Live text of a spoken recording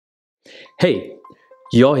Hej!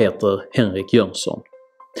 Jag heter Henrik Jönsson.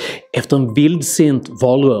 Efter en vildsint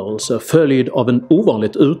valrörelse följd av en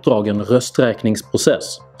ovanligt utdragen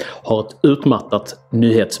rösträkningsprocess har ett utmattat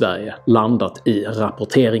Nyhetssverige landat i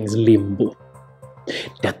rapporteringslimbo.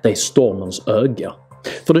 Detta är stormens öga.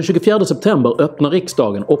 För den 24 september öppnar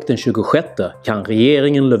riksdagen och den 26 kan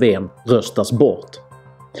regeringen Löfven röstas bort.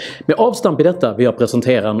 Med avstamp i detta vill jag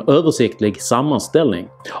presentera en översiktlig sammanställning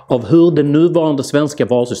av hur det nuvarande svenska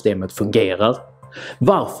valsystemet fungerar,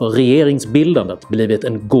 varför regeringsbildandet blivit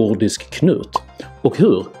en gordisk knut och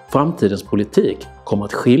hur framtidens politik kommer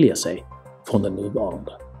att skilja sig från den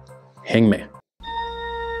nuvarande. Häng med!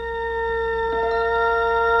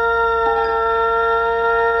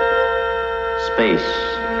 Space,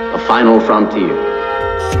 a final frontier.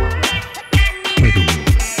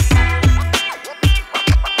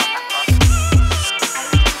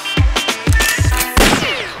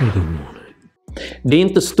 Det är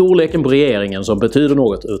inte storleken på regeringen som betyder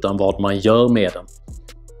något utan vad man gör med den.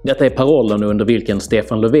 Detta är parollen under vilken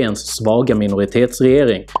Stefan Löfvens svaga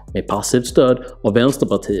minoritetsregering med passivt stöd av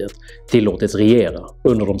Vänsterpartiet tillåtits regera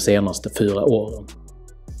under de senaste 4 åren.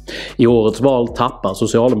 I årets val tappar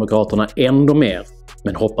Socialdemokraterna ändå mer,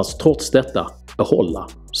 men hoppas trots detta behålla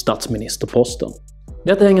statsministerposten.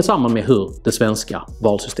 Detta hänger samman med hur det svenska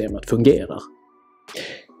valsystemet fungerar.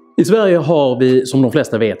 I Sverige har vi, som de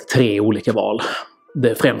flesta vet, 3 olika val.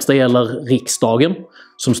 Det främsta gäller riksdagen,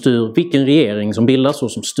 som styr vilken regering som bildas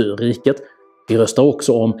och som styr riket. Vi röstar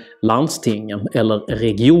också om landstingen eller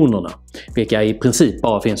regionerna, vilka i princip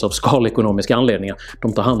bara finns av skalekonomiska anledningar.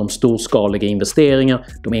 De tar hand om storskaliga investeringar,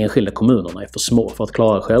 de enskilda kommunerna är för små för att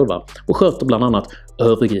klara själva och sköter bland annat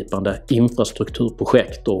övergripande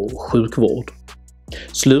infrastrukturprojekt och sjukvård.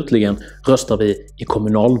 Slutligen röstar vi i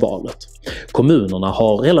kommunalvalet. Kommunerna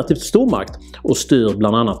har relativt stor makt och styr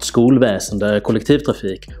bland annat skolväsende,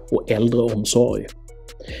 kollektivtrafik och äldreomsorg.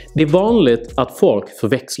 Det är vanligt att folk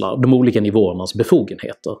förväxlar de olika nivåernas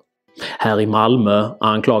befogenheter. Här i Malmö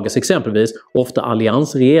anklagas exempelvis ofta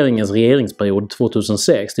alliansregeringens regeringsperiod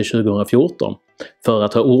 2006 till 2014 för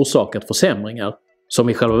att ha orsakat försämringar som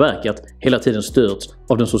i själva verket hela tiden styrts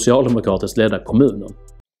av den socialdemokratiskt ledda kommunen.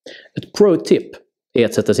 Ett pro-tip är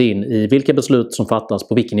att sätta sig in i vilka beslut som fattas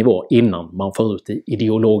på vilken nivå innan man får ut i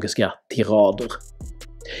ideologiska tirader.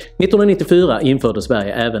 1994 införde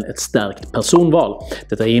Sverige även ett stärkt personval.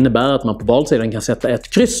 Detta innebär att man på valsedeln kan sätta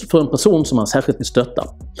ett kryss för en person som man särskilt vill stötta.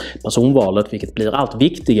 Personvalet, vilket blir allt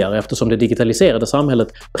viktigare eftersom det digitaliserade samhället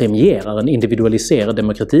premierar en individualiserad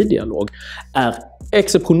demokratidialog, är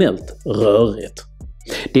exceptionellt rörigt.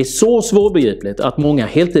 Det är så svårbegripligt att många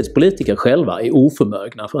heltidspolitiker själva är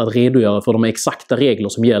oförmögna för att redogöra för de exakta regler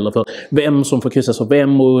som gäller för vem som får kryssas för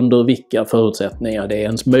vem och under vilka förutsättningar det är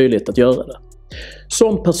ens möjligt att göra det.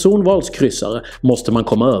 Som personvalskryssare måste man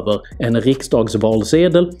komma över en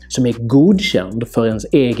riksdagsvalsedel som är godkänd för ens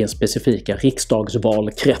egen specifika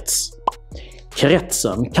riksdagsvalkrets.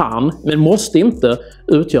 Kretsen kan, men måste inte,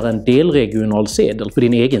 utgöra en delregional sedel för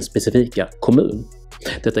din egen specifika kommun.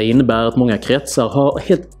 Detta innebär att många kretsar har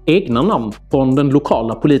helt egna namn från den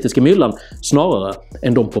lokala politiska myllan snarare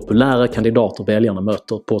än de populära kandidater väljarna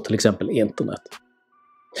möter på till exempel internet.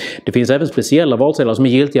 Det finns även speciella valsedlar som är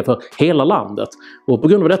giltiga för hela landet och på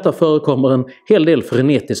grund av detta förekommer en hel del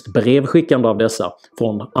frenetiskt brevskickande av dessa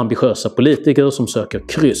från ambitiösa politiker som söker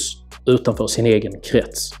kryss utanför sin egen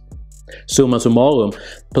krets. Summa summarum,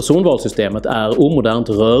 personvalssystemet är omodernt,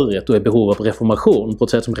 rörigt och i behov av reformation på ett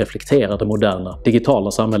sätt som reflekterar det moderna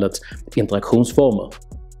digitala samhällets interaktionsformer.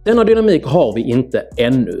 Denna dynamik har vi inte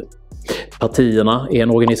ännu. Partierna är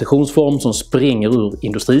en organisationsform som springer ur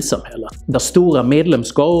industrisamhället, där stora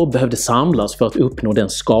medlemsskaror behövde samlas för att uppnå den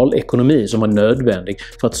skalekonomi som var nödvändig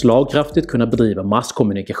för att slagkraftigt kunna bedriva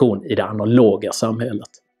masskommunikation i det analoga samhället.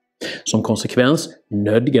 Som konsekvens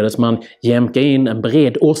nödgades man jämka in en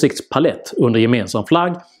bred åsiktspalett under gemensam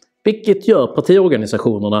flagg, vilket gör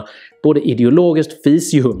partiorganisationerna både ideologiskt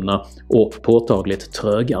fisljumna och påtagligt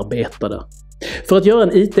trögarbetade. För att göra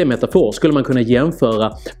en IT-metafor skulle man kunna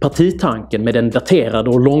jämföra partitanken med den daterade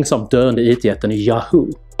och långsamt döende IT-jätten Yahoo.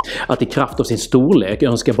 Att i kraft av sin storlek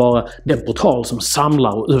önska vara den portal som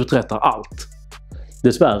samlar och uträttar allt.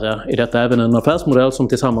 Dessvärre är detta även en affärsmodell som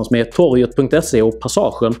tillsammans med torget.se och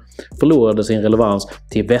passagen förlorade sin relevans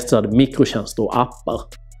till vässade mikrotjänster och appar.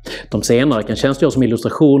 De senare kan tjänstgöra som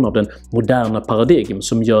illustration av den moderna paradigm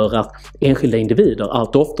som gör att enskilda individer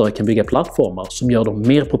allt oftare kan bygga plattformar som gör dem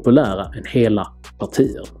mer populära än hela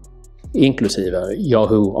partier, inklusive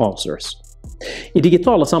Yahoo Answers. I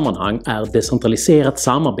digitala sammanhang är decentraliserat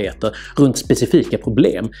samarbete runt specifika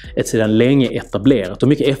problem ett sedan länge etablerat och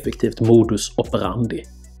mycket effektivt modus operandi.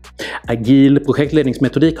 Agil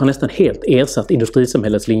projektledningsmetodik har nästan helt ersatt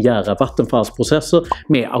industrisamhällets linjära vattenfallsprocesser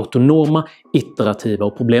med autonoma, iterativa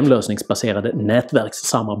och problemlösningsbaserade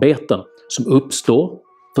nätverkssamarbeten som uppstår,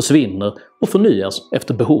 försvinner och förnyas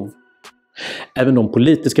efter behov. Även de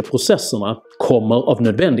politiska processerna kommer av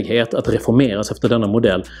nödvändighet att reformeras efter denna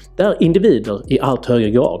modell, där individer i allt högre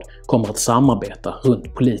grad kommer att samarbeta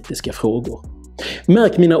runt politiska frågor.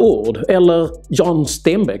 Märk mina ord, eller Jan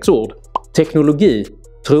Stenbecks ord: teknologi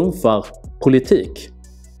trumfar politik.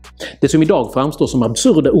 Det som idag framstår som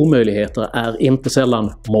absurda omöjligheter är inte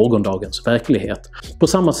sällan morgondagens verklighet. På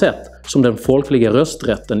samma sätt som den folkliga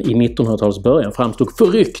rösträtten i 1900-talets början framstod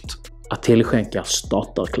förryckt att tillskänka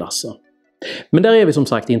statarklassen. Men där är vi som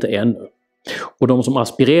sagt inte ännu. Och de som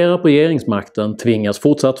aspirerar på regeringsmakten tvingas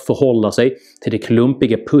fortsatt förhålla sig till det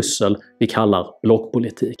klumpiga pussel vi kallar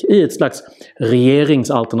blockpolitik i ett slags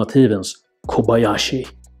regeringsalternativens Kobayashi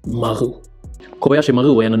Maru. Kobayashi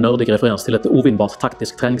Maru är en nördig referens till ett ovinnbart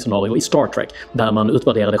taktiskt träningsscenario i Star Trek, där man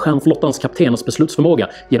utvärderade stjärnflottans kapteners beslutsförmåga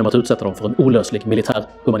genom att utsätta dem för en olöslig militär,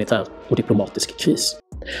 humanitär och diplomatisk kris.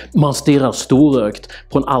 Man stirrar storögt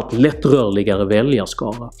på en allt lättrörligare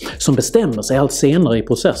väljarskara som bestämmer sig allt senare i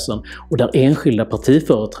processen och där enskilda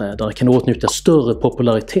partiföreträdare kan åtnjuta större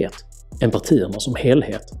popularitet än partierna som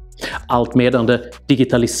helhet. Allt medan det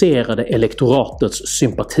digitaliserade elektoratets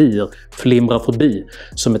sympatier flimrar förbi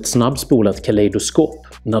som ett snabbspolat kaleidoskop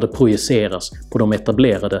när det projiceras på de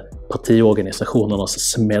etablerade partiorganisationernas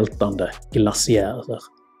smältande glaciärer.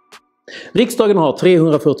 Riksdagen har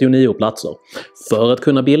 349 platser. För att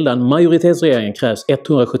kunna bilda en majoritetsregering krävs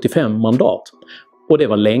 175 mandat, och det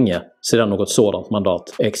var länge sedan något sådant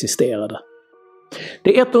mandat existerade.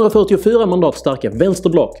 Det 144 mandat starka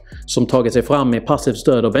vänsterblock som tagit sig fram med passivt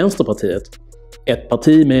stöd av Vänsterpartiet, ett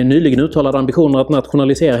parti med nyligen uttalade ambitioner att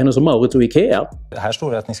nationalisera Hennes & Mauritz och Ikea. Här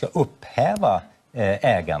står det att ni ska upphäva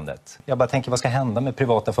ägandet. Jag bara tänker, vad ska hända med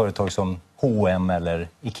privata företag som H&M eller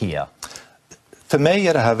Ikea? För mig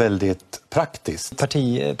är det här väldigt praktiskt.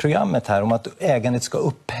 Partiprogrammet här om att ägandet ska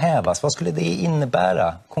upphävas, vad skulle det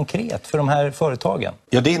innebära konkret för de här företagen?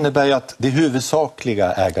 Ja, det innebär ju att det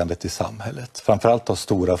huvudsakliga ägandet i samhället, framförallt av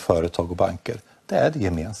stora företag och banker, det är det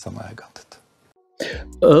gemensamma ägandet.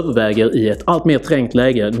 Överväger i ett allt mer trängt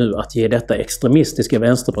läge nu att ge detta extremistiska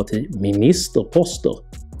vänsterparti ministerposter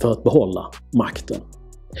för att behålla makten.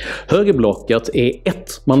 Högerblocket är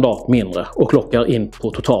ett mandat mindre och klockar in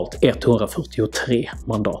på totalt 143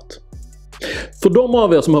 mandat. För de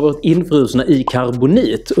av er som har varit infrusna i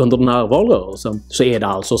karbonit under den här valrörelsen så är det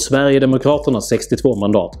alltså Sverigedemokraternas 62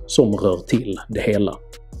 mandat som rör till det hela.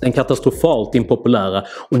 Den katastrofalt impopulära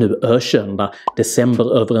och nu ökända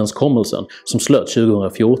decemberöverenskommelsen som slöts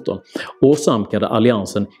 2014 åsamkade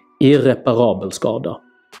alliansen irreparabel skada.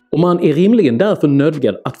 Och man är rimligen därför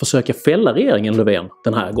nödgad att försöka fälla regeringen Löfven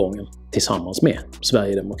den här gången tillsammans med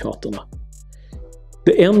Sverigedemokraterna.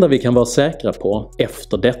 Det enda vi kan vara säkra på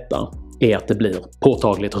efter detta är att det blir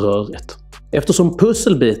påtagligt rörigt. Eftersom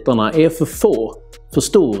pusselbitarna är för få, för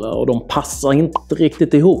stora och de passar inte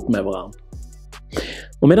riktigt ihop med varandra.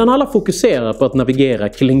 Och medan alla fokuserar på att navigera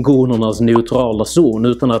klingonernas neutrala zon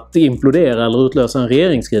utan att implodera eller utlösa en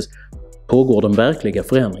regeringskris pågår den verkliga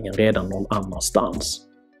förändringen redan någon annanstans.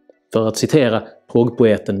 För att citera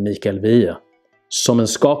progpoeten Mikael Wiehe, som en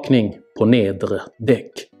skakning på nedre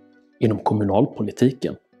däck inom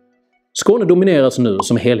kommunalpolitiken. Skåne domineras nu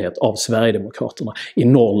som helhet av Sverigedemokraterna. I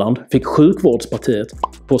Norrland fick Sjukvårdspartiet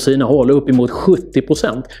på sina håll uppemot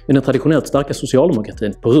 70% med den traditionellt starka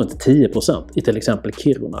socialdemokratin på runt 10% i till exempel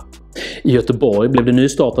Kiruna. I Göteborg blev det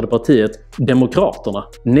nystartade partiet Demokraterna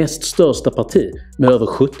näst största parti med över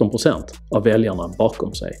 17% av väljarna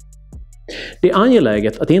bakom sig. Det är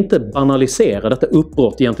angeläget att inte banalisera detta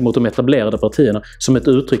uppbrott gentemot de etablerade partierna som ett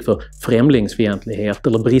uttryck för främlingsfientlighet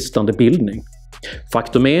eller bristande bildning.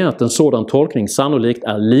 Faktum är att en sådan tolkning sannolikt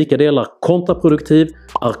är lika delar kontraproduktiv,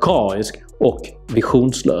 arkaisk och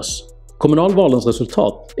visionslös. Kommunalvalens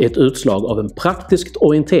resultat är ett utslag av en praktiskt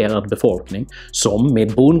orienterad befolkning som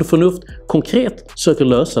med bondförnuft konkret söker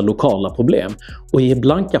lösa lokala problem och ger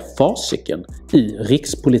blanka fasiken i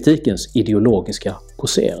rikspolitikens ideologiska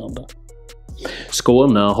poserande.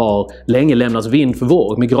 Skåne har länge lämnats vind för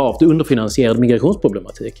våg med gravt underfinansierad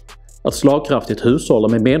migrationsproblematik. Att slagkraftigt hushålla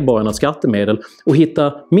med medborgarnas skattemedel och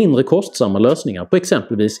hitta mindre kostsamma lösningar på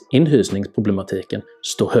exempelvis inhysningsproblematiken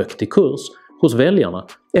står högt i kurs hos väljarna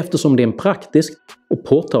eftersom det är en praktisk och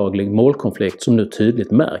påtaglig målkonflikt som nu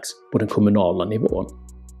tydligt märks på den kommunala nivån.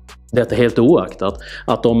 Detta är helt oaktat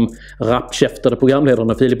att de rappkäftade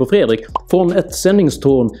programledarna Filip och Fredrik från ett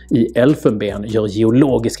sändningstorn i Elfenben gör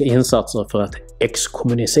geologiska insatser för att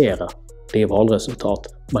exkommunicera det valresultat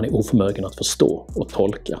man är oförmögen att förstå och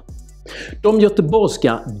tolka. De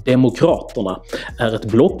göteborgska Demokraterna är ett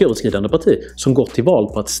blocköverskridande parti som gått till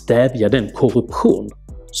val på att stävja den korruption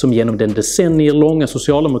som genom den decennier-långa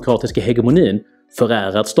socialdemokratiska hegemonin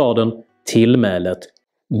förärat staden tillmälet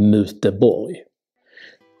Muteborg.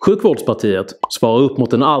 Sjukvårdspartiet svarar upp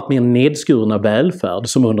mot den allt mer nedskurna välfärd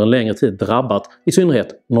som under en längre tid drabbat i synnerhet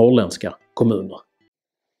norrländska kommuner.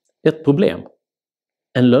 Ett problem,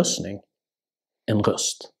 en lösning, en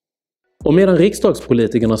röst. Och medan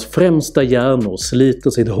riksdagspolitikernas främsta hjärnor sliter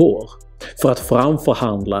sitt hår för att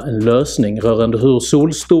framförhandla en lösning rörande hur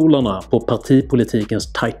solstolarna på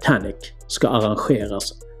partipolitikens Titanic ska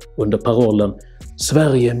arrangeras under parollen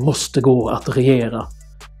 “Sverige måste gå att regera”,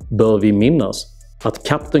 bör vi minnas att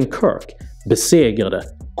Kapten Kirk besegrade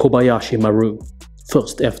Kobayashi Maru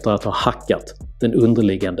först efter att ha hackat den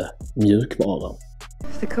underliggande mjukvaran.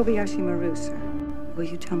 The Kobayashi Maru, sir. Will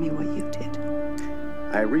you tell me what you did?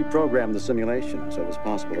 I reprogrammed the simulation so it was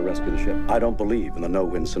possible to rescue the ship. I don't believe in the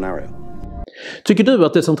no-win scenario. Tycker du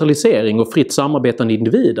att decentralisering och fritt samarbetande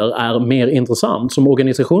individer är mer intressant som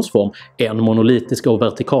organisationsform än monolitiska och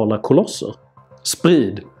vertikala kolosser?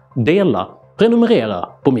 Sprid, dela, prenumerera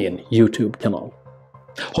på min YouTube-kanal.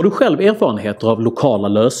 Har du själv erfarenheter av lokala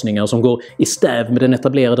lösningar som går i stäv med den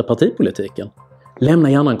etablerade partipolitiken?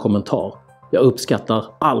 Lämna gärna en kommentar. Jag uppskattar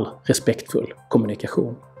all respektfull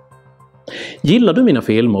kommunikation. Gillar du mina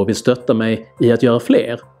filmer och vill stötta mig i att göra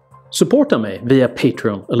fler? Supporta mig via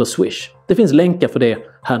Patreon eller Swish. Det finns länkar för det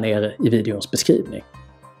här nere i videons beskrivning.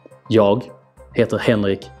 Jag heter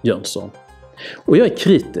Henrik Jönsson och jag är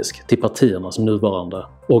kritisk till partiernas nuvarande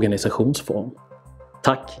organisationsform.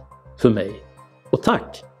 Tack för mig och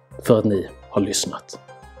tack för att ni har lyssnat.